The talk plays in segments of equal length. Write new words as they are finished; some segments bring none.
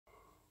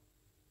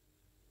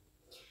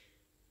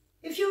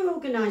your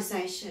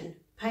organisation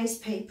pays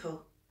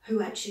people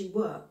who actually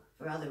work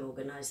for other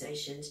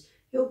organisations,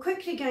 you're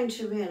quickly going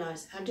to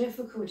realise how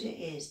difficult it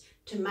is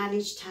to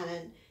manage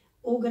talent,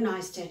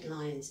 organise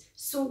deadlines,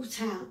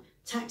 sort out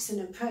tax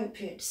and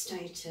appropriate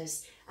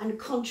status and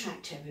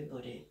contract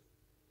everybody.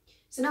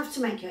 It's enough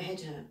to make your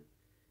head hurt.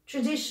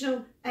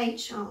 Traditional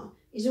HR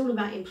is all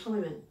about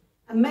employment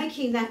and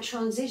making that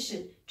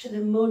transition to the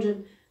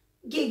modern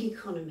gig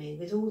economy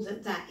with all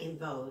that that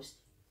involves.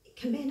 It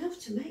can be enough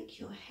to make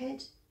your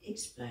head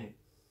explode.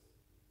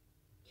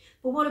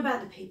 But what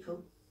about the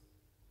people?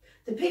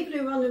 The people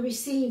who are on the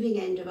receiving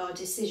end of our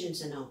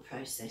decisions and our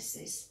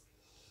processes.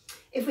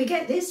 If we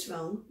get this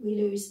wrong, we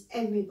lose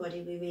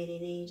everybody we really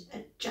need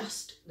at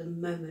just the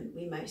moment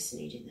we most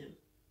needed them.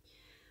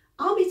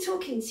 I'll be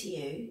talking to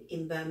you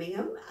in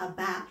Birmingham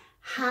about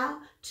how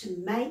to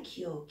make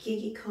your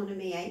gig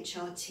economy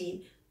HR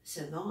team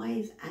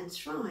survive and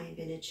thrive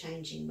in a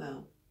changing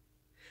world.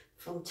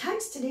 From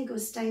tax to legal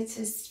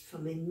status,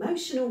 from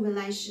emotional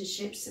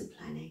relationships and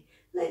planning,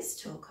 let's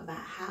talk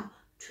about how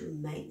to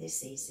make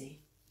this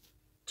easy.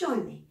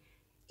 Join me.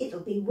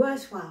 It'll be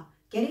worthwhile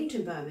getting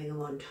to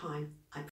Birmingham on time.